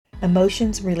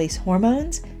Emotions release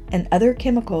hormones and other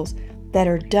chemicals that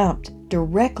are dumped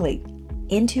directly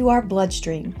into our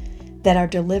bloodstream that are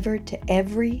delivered to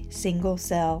every single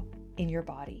cell in your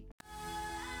body.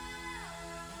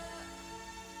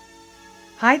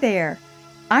 Hi there,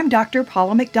 I'm Dr.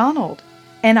 Paula McDonald,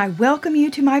 and I welcome you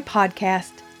to my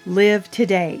podcast, Live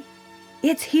Today.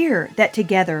 It's here that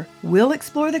together we'll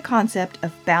explore the concept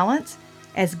of balance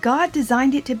as God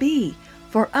designed it to be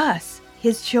for us,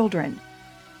 His children.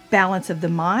 Balance of the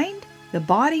mind, the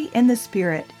body, and the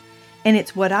spirit. And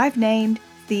it's what I've named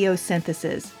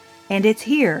Theosynthesis, and it's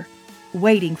here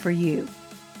waiting for you.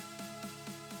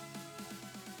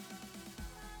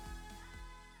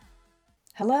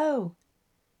 Hello.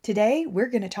 Today we're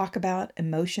going to talk about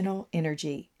emotional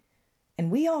energy. And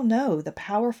we all know the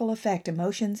powerful effect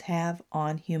emotions have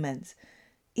on humans.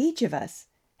 Each of us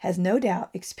has no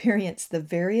doubt experienced the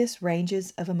various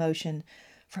ranges of emotion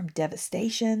from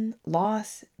devastation,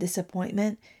 loss,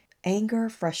 disappointment, anger,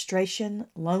 frustration,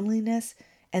 loneliness,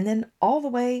 and then all the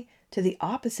way to the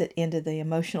opposite end of the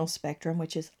emotional spectrum,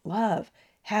 which is love,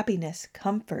 happiness,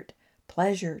 comfort,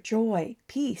 pleasure, joy,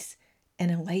 peace,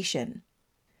 and elation.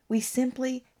 We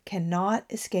simply cannot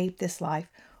escape this life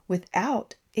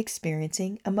without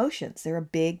experiencing emotions. They're a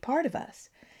big part of us.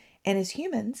 And as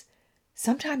humans,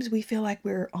 sometimes we feel like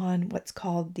we're on what's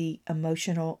called the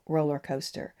emotional roller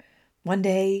coaster. One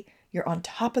day you're on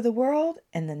top of the world,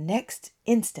 and the next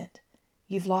instant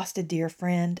you've lost a dear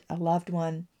friend, a loved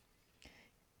one.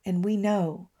 And we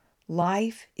know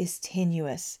life is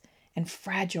tenuous and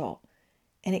fragile,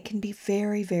 and it can be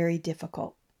very, very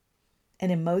difficult.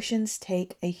 And emotions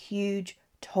take a huge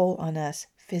toll on us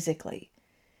physically.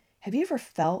 Have you ever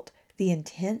felt the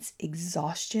intense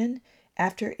exhaustion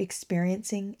after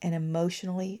experiencing an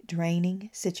emotionally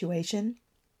draining situation?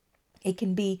 It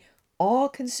can be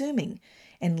all-consuming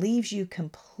and leaves you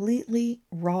completely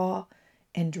raw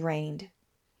and drained.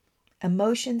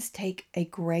 Emotions take a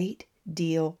great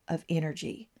deal of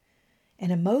energy,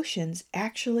 and emotions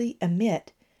actually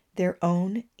emit their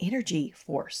own energy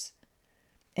force.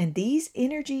 And these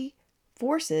energy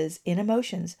forces in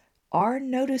emotions are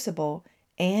noticeable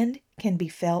and can be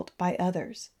felt by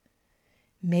others.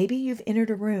 Maybe you've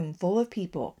entered a room full of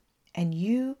people and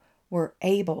you were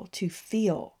able to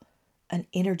feel an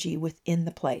energy within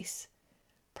the place.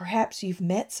 Perhaps you've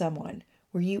met someone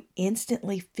where you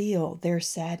instantly feel their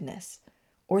sadness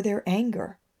or their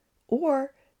anger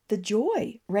or the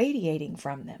joy radiating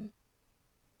from them.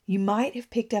 You might have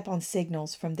picked up on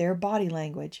signals from their body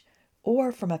language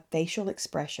or from a facial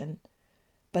expression,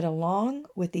 but along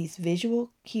with these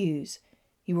visual cues,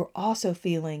 you were also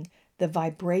feeling the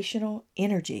vibrational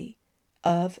energy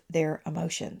of their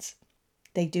emotions.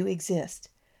 They do exist.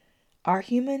 Our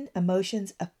human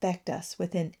emotions affect us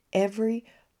within every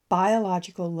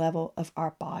biological level of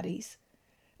our bodies.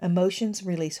 Emotions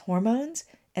release hormones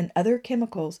and other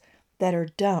chemicals that are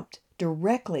dumped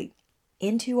directly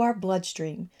into our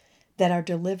bloodstream that are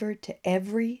delivered to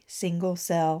every single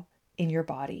cell in your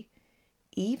body,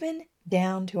 even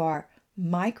down to our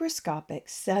microscopic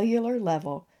cellular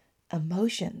level.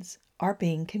 Emotions are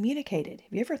being communicated.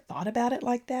 Have you ever thought about it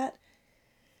like that?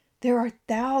 There are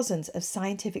thousands of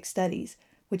scientific studies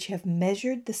which have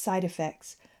measured the side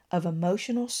effects of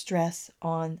emotional stress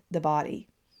on the body.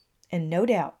 And no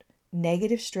doubt,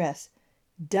 negative stress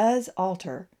does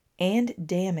alter and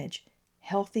damage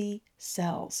healthy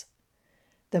cells.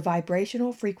 The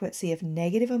vibrational frequency of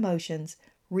negative emotions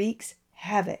wreaks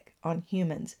havoc on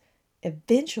humans,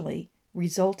 eventually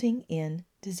resulting in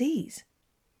disease.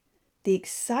 The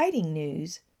exciting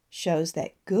news shows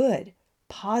that good,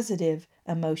 positive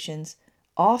emotions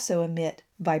also emit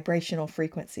vibrational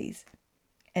frequencies.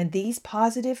 And these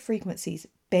positive frequencies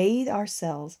bathe our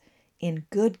cells in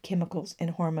good chemicals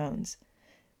and hormones,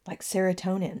 like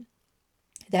serotonin,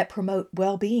 that promote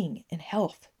well-being and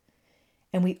health.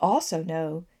 And we also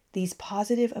know these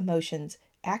positive emotions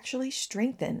actually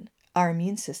strengthen our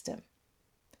immune system.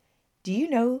 Do you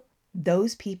know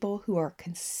those people who are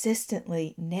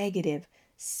consistently negative,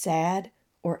 sad,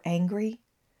 or angry?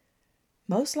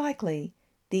 Most likely,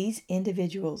 these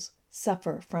individuals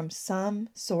suffer from some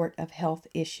sort of health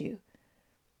issue.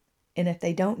 And if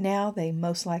they don't now, they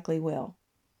most likely will.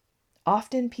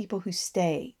 Often people who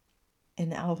stay,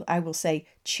 and I will say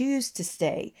choose to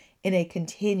stay in a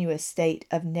continuous state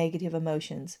of negative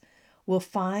emotions, will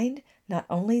find not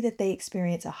only that they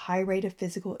experience a high rate of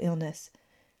physical illness,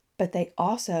 but they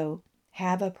also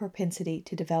have a propensity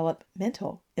to develop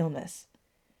mental illness.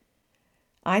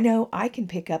 I know I can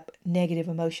pick up negative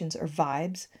emotions or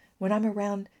vibes when I'm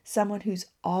around someone who's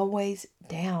always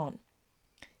down.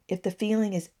 If the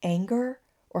feeling is anger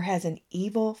or has an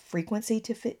evil frequency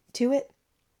to it,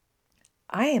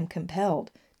 I am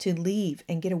compelled to leave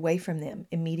and get away from them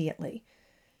immediately.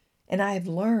 And I have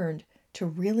learned to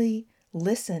really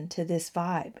listen to this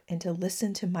vibe and to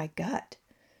listen to my gut.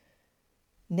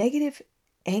 Negative,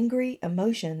 angry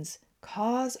emotions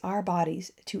cause our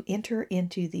bodies to enter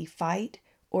into the fight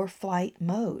or flight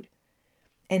mode.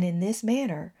 And in this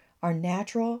manner, our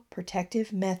natural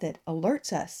protective method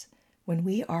alerts us when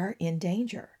we are in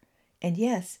danger. And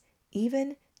yes,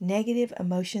 even negative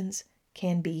emotions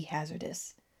can be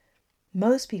hazardous.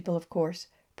 Most people, of course,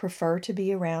 prefer to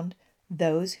be around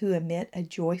those who emit a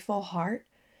joyful heart,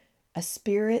 a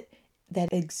spirit that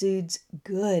exudes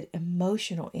good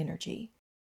emotional energy.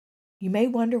 You may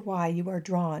wonder why you are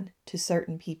drawn to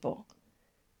certain people.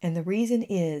 And the reason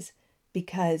is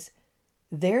because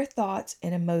their thoughts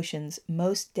and emotions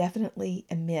most definitely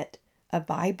emit a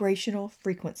vibrational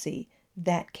frequency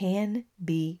that can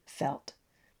be felt.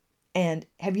 And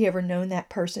have you ever known that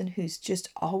person who's just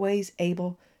always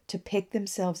able to pick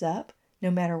themselves up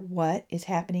no matter what is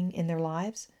happening in their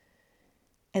lives?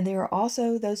 And there are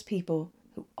also those people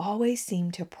who always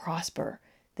seem to prosper.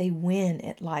 They win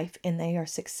at life and they are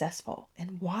successful.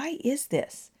 And why is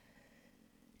this?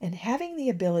 And having the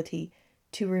ability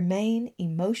to remain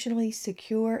emotionally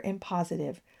secure and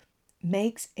positive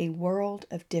makes a world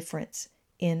of difference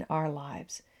in our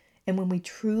lives. And when we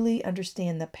truly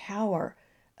understand the power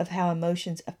of how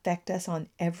emotions affect us on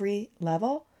every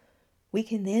level, we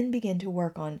can then begin to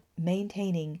work on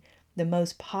maintaining the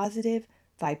most positive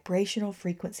vibrational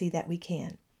frequency that we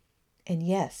can. And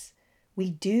yes, we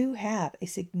do have a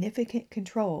significant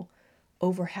control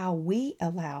over how we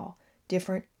allow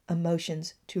different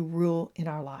emotions to rule in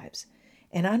our lives.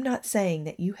 And I'm not saying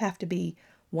that you have to be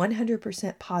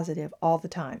 100% positive all the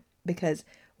time, because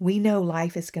we know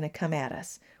life is going to come at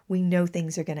us. We know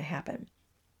things are going to happen.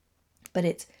 But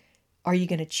it's, are you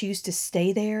going to choose to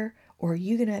stay there, or are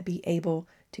you going to be able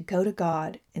to go to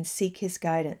God and seek His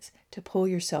guidance to pull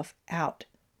yourself out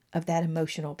of that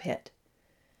emotional pit?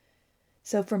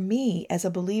 So for me, as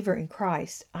a believer in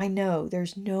Christ, I know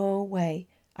there's no way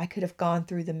I could have gone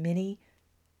through the many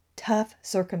tough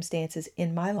circumstances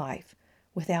in my life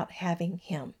without having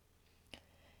Him.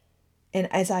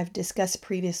 And as I've discussed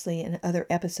previously in other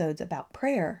episodes about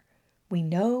prayer, we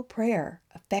know prayer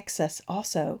affects us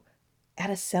also at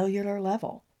a cellular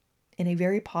level in a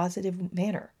very positive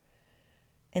manner.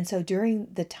 And so during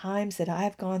the times that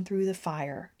I've gone through the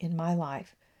fire in my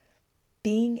life,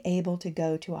 being able to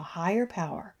go to a higher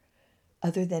power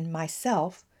other than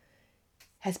myself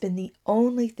has been the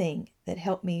only thing that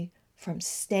helped me from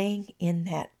staying in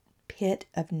that pit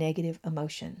of negative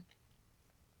emotion.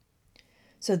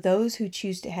 So those who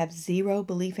choose to have zero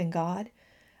belief in God,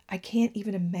 I can't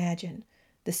even imagine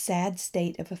the sad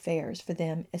state of affairs for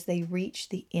them as they reach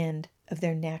the end of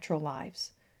their natural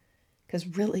lives. Because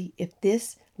really, if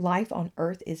this life on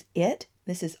earth is it,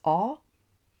 this is all,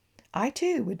 I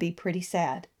too would be pretty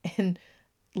sad and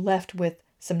left with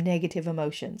some negative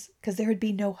emotions, because there would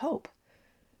be no hope.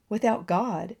 Without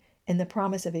God and the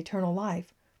promise of eternal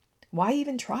life, why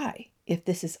even try if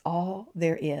this is all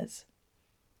there is?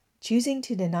 Choosing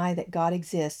to deny that God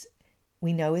exists,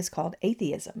 we know, is called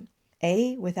atheism.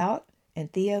 A, without,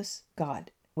 and theos, God,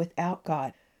 without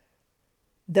God.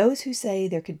 Those who say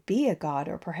there could be a God,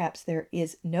 or perhaps there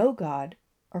is no God,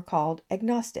 are called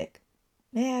agnostic.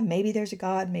 Maybe there's a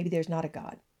God, maybe there's not a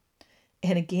God.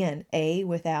 And again, A,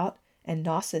 without, and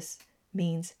gnosis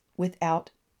means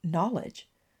without knowledge.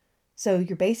 So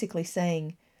you're basically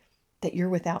saying that you're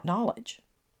without knowledge.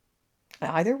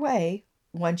 Either way,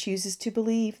 one chooses to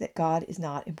believe that God is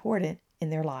not important in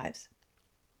their lives.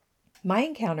 My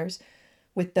encounters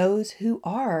with those who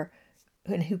are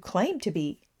and who claim to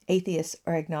be atheists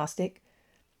or agnostic,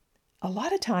 a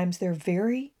lot of times they're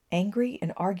very angry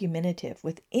and argumentative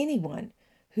with anyone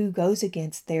who goes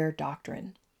against their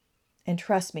doctrine. And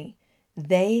trust me,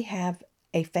 they have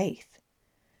a faith.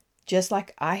 Just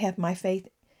like I have my faith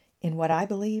in what I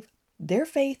believe, their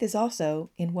faith is also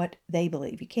in what they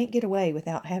believe. You can't get away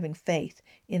without having faith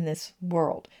in this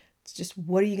world. It's just,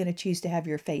 what are you going to choose to have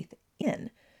your faith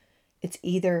in? It's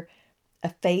either a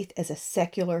faith as a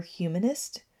secular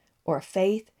humanist, or a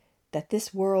faith that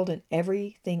this world and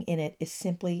everything in it is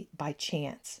simply by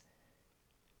chance.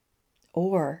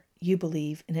 Or you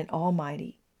believe in an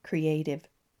almighty, creative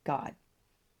God.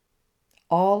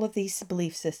 All of these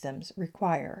belief systems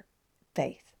require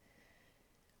faith.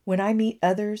 When I meet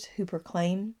others who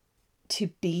proclaim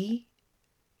to be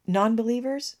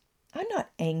non-believers, I'm not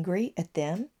angry at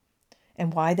them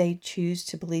and why they choose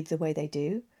to believe the way they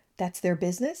do. That's their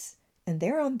business, and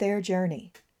they're on their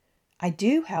journey. I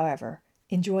do, however,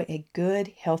 enjoy a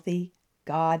good, healthy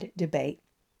God debate.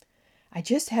 I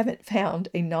just haven't found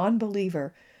a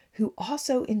non-believer who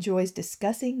also enjoys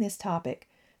discussing this topic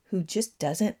who just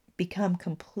doesn't become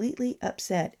completely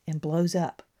upset and blows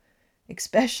up,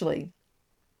 especially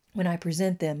when I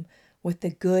present them with the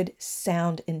good,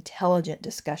 sound, intelligent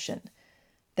discussion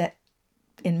that,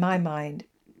 in my mind,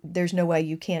 there's no way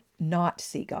you can't not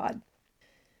see God.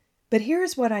 But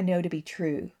here's what I know to be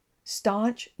true.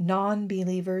 Staunch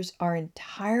non-believers are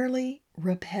entirely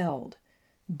repelled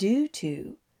due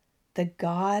to the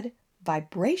God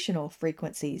vibrational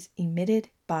frequencies emitted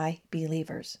by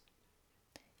believers.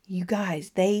 You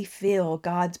guys, they feel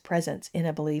God's presence in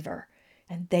a believer,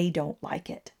 and they don't like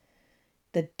it.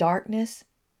 The darkness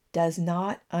does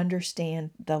not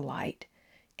understand the light.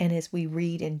 And as we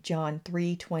read in John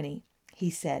 3:20, he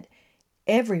said,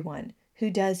 "Everyone who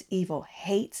does evil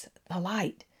hates the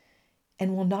light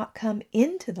and will not come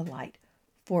into the light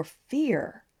for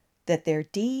fear that their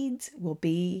deeds will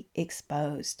be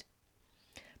exposed.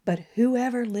 But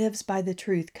whoever lives by the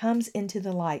truth comes into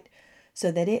the light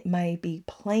so that it may be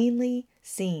plainly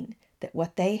seen that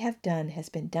what they have done has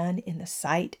been done in the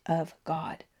sight of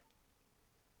God."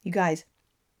 You guys,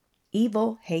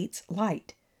 evil hates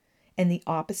light, and the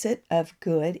opposite of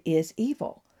good is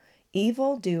evil.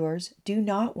 Evil doers do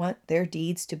not want their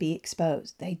deeds to be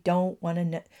exposed. They don't want to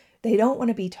know, they don't want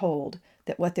to be told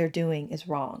that what they're doing is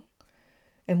wrong.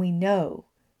 And we know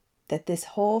that this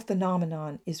whole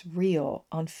phenomenon is real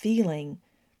on feeling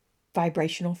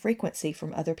vibrational frequency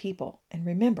from other people. And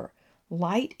remember,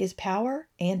 light is power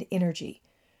and energy.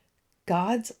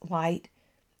 God's light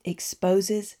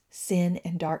exposes sin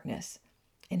and darkness,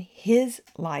 and his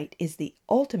light is the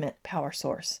ultimate power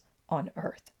source on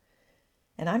earth.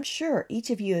 And I'm sure each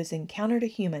of you has encountered a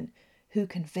human who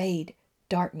conveyed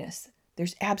darkness.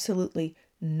 There's absolutely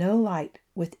no light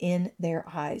within their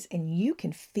eyes, and you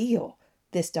can feel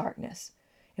this darkness.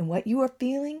 And what you are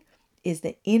feeling is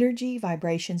the energy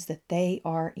vibrations that they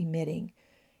are emitting.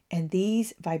 And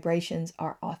these vibrations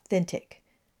are authentic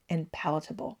and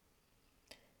palatable.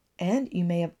 And you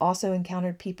may have also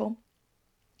encountered people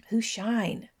who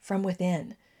shine from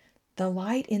within. The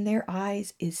light in their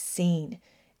eyes is seen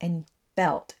and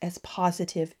felt as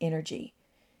positive energy.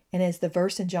 And as the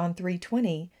verse in John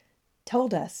 3:20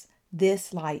 told us,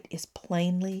 this light is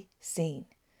plainly seen.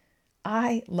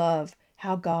 I love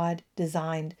how God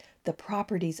designed the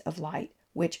properties of light,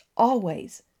 which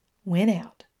always win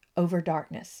out over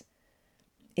darkness.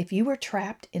 If you were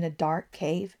trapped in a dark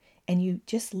cave and you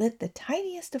just lit the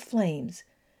tiniest of flames,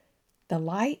 the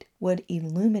light would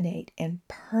illuminate and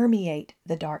permeate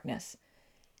the darkness.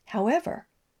 However,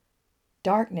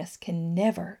 darkness can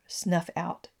never snuff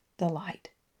out the light.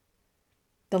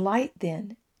 The light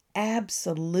then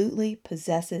absolutely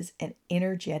possesses an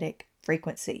energetic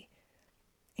frequency.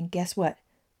 And guess what?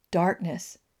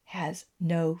 Darkness has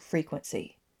no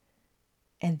frequency.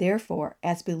 And therefore,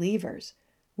 as believers,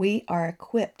 we are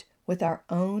equipped with our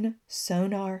own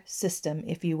sonar system,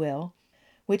 if you will,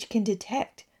 which can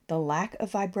detect the lack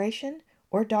of vibration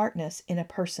or darkness in a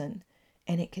person,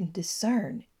 and it can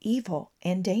discern evil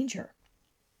and danger.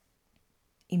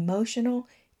 Emotional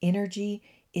energy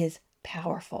is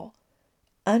powerful.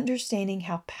 Understanding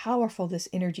how powerful this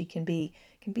energy can be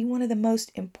one of the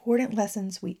most important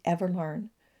lessons we ever learn.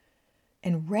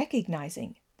 And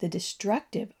recognizing the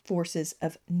destructive forces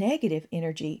of negative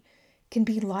energy can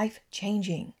be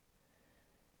life-changing.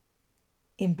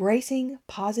 Embracing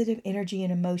positive energy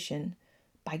and emotion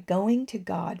by going to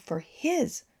God for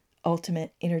his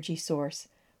ultimate energy source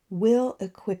will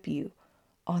equip you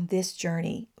on this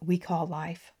journey we call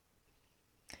life.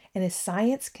 And as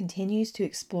science continues to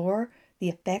explore the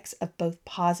effects of both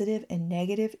positive and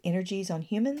negative energies on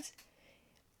humans,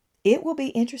 it will be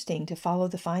interesting to follow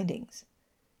the findings.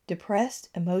 Depressed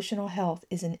emotional health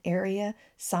is an area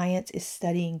science is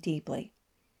studying deeply.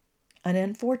 And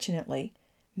unfortunately,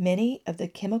 many of the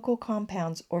chemical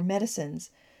compounds or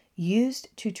medicines used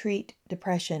to treat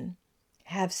depression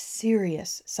have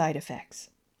serious side effects.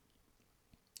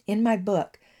 In my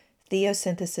book,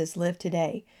 Theosynthesis Live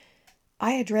Today,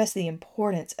 I address the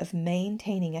importance of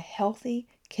maintaining a healthy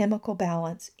chemical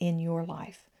balance in your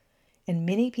life. And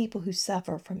many people who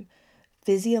suffer from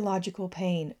physiological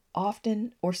pain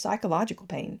or psychological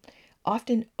pain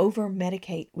often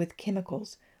over-medicate with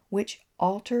chemicals which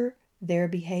alter their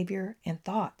behavior and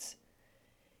thoughts.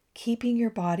 Keeping your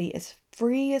body as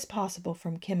free as possible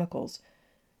from chemicals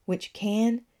which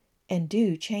can and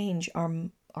do change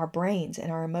our brains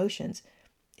and our emotions,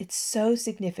 it's so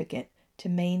significant to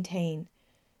maintain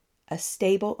a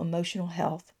stable emotional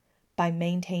health by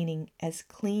maintaining as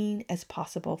clean as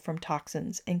possible from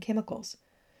toxins and chemicals.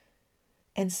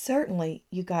 And certainly,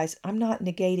 you guys, I'm not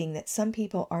negating that some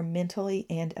people are mentally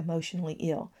and emotionally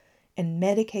ill, and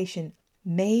medication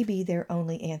may be their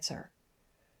only answer.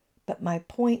 But my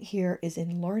point here is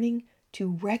in learning to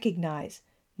recognize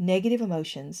negative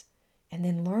emotions and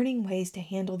then learning ways to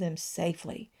handle them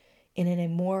safely and in a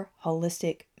more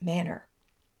holistic manner.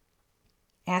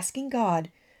 Asking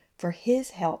God for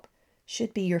His help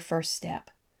should be your first step.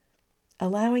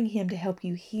 Allowing Him to help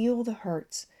you heal the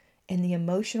hurts and the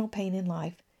emotional pain in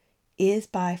life is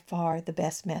by far the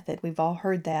best method. We've all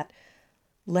heard that.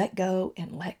 Let go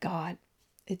and let God.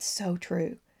 It's so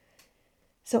true.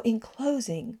 So in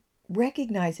closing,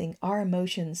 recognizing our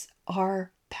emotions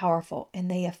are powerful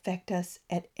and they affect us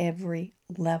at every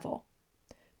level.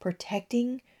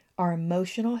 Protecting our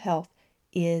emotional health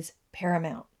is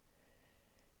paramount.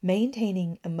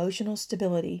 Maintaining emotional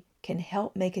stability can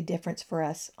help make a difference for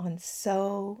us on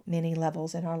so many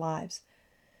levels in our lives.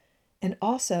 And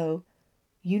also,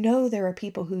 there are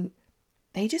people who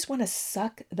they just want to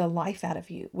suck the life out of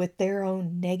you with their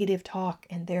own negative talk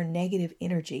and their negative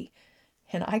energy.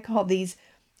 And I call these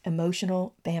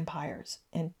emotional vampires.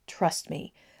 And trust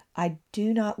me, I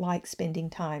do not like spending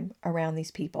time around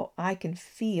these people. I can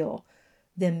feel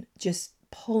them just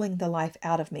pulling the life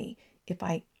out of me if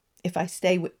I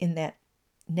stay in that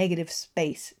negative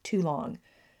space too long.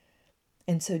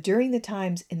 And so during the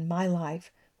times in my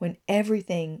life when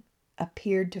everything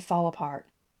appeared to fall apart,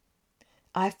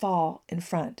 I fall in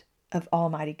front of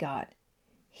Almighty God.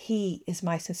 He is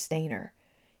my sustainer,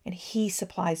 and He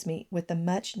supplies me with the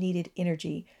much needed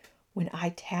energy when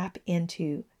I tap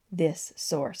into this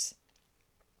source.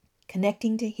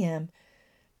 Connecting to Him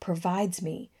provides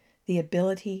me the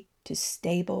ability to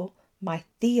stable my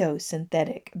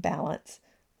theosynthetic balance,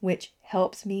 which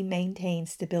helps me maintain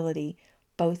stability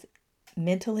both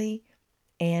mentally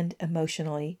and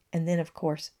emotionally, and then, of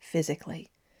course, physically.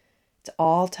 It's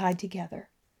all tied together.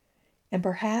 And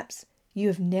perhaps you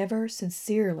have never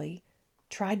sincerely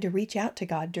tried to reach out to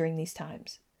God during these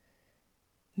times.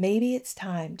 Maybe it's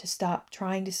time to stop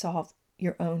trying to solve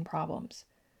your own problems.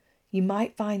 You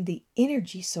might find the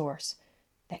energy source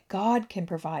that God can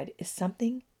provide is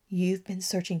something you've been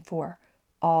searching for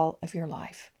all of your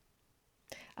life.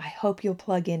 I hope you'll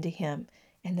plug into Him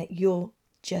and that you'll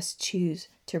just choose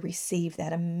to receive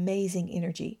that amazing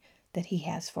energy that He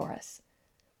has for us.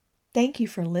 Thank you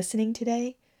for listening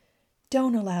today.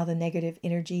 Don't allow the negative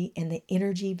energy and the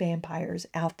energy vampires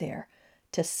out there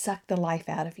to suck the life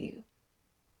out of you.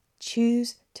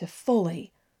 Choose to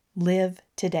fully live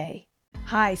today.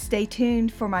 Hi, stay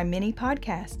tuned for my mini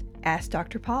podcast, Ask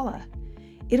Dr. Paula.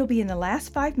 It'll be in the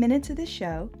last 5 minutes of the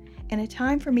show and a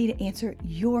time for me to answer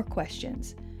your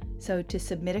questions. So to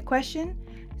submit a question,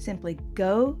 simply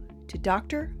go to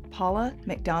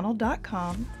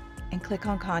drpaulamcdonald.com and click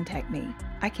on Contact Me.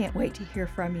 I can't wait to hear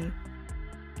from you.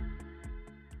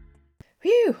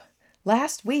 Phew!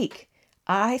 Last week,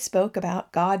 I spoke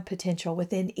about God potential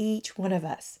within each one of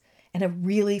us, and a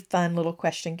really fun little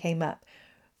question came up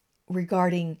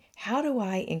regarding how do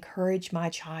I encourage my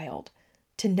child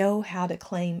to know how to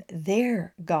claim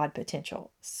their God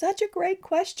potential? Such a great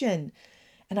question,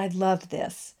 and I love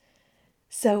this.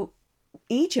 So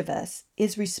each of us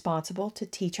is responsible to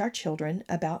teach our children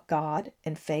about God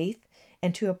and faith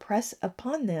and to impress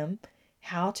upon them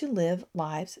how to live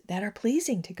lives that are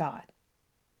pleasing to God.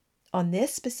 On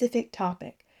this specific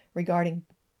topic regarding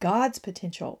God's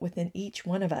potential within each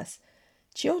one of us,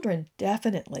 children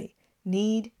definitely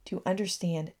need to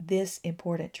understand this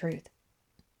important truth.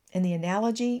 And the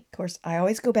analogy, of course, I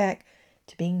always go back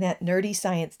to being that nerdy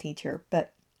science teacher,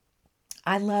 but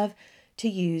I love to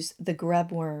use the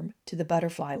grub worm to the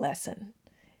butterfly lesson.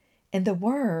 And the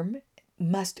worm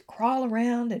must crawl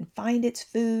around and find its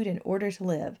food in order to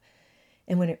live.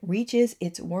 And when it reaches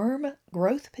its worm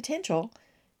growth potential,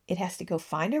 it has to go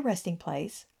find a resting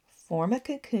place, form a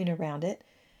cocoon around it,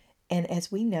 and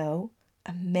as we know,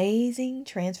 amazing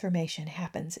transformation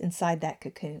happens inside that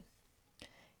cocoon.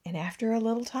 And after a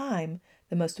little time,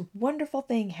 the most wonderful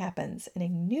thing happens and a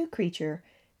new creature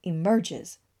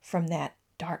emerges from that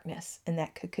darkness and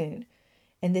that cocoon.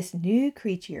 And this new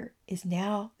creature is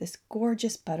now this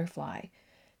gorgeous butterfly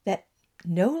that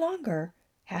no longer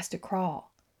has to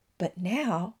crawl, but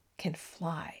now can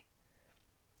fly.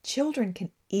 Children can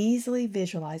easily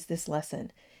visualize this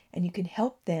lesson, and you can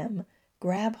help them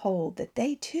grab hold that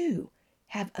they too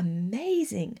have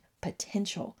amazing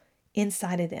potential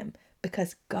inside of them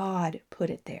because God put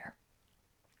it there.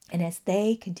 And as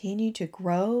they continue to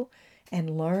grow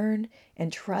and learn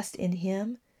and trust in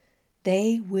Him,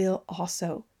 they will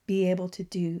also be able to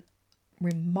do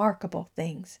remarkable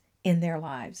things in their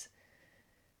lives.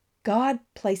 God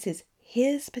places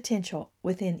His potential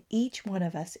within each one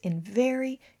of us in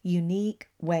very unique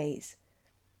ways.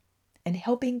 And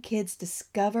helping kids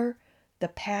discover the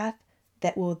path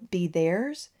that will be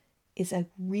theirs is a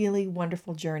really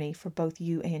wonderful journey for both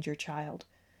you and your child.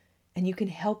 And you can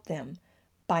help them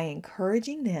by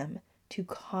encouraging them to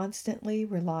constantly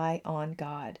rely on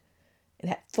God.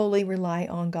 And that fully rely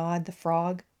on God, the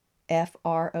frog,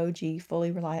 F-R-O-G,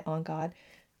 fully rely on God.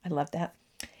 I love that.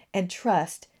 And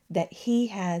trust that He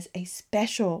has a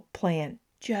special plan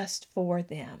just for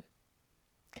them.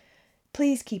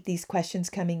 Please keep these questions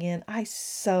coming in. I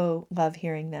so love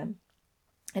hearing them.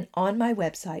 And on my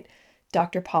website,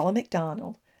 Dr. Paula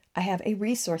McDonald, I have a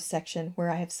resource section where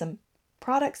I have some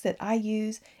products that I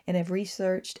use and have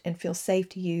researched and feel safe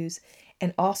to use.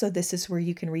 And also this is where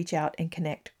you can reach out and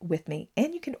connect with me.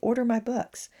 And you can order my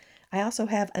books. I also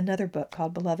have another book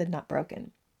called Beloved Not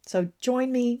Broken. So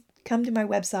join me, come to my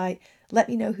website, let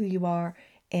me know who you are.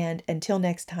 And until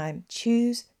next time,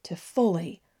 choose to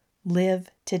fully live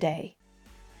today.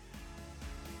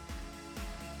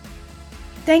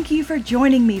 Thank you for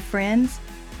joining me, friends.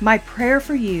 My prayer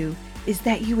for you is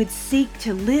that you would seek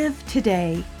to live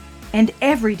today and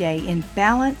every day in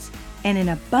balance and in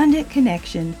abundant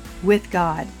connection with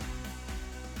God.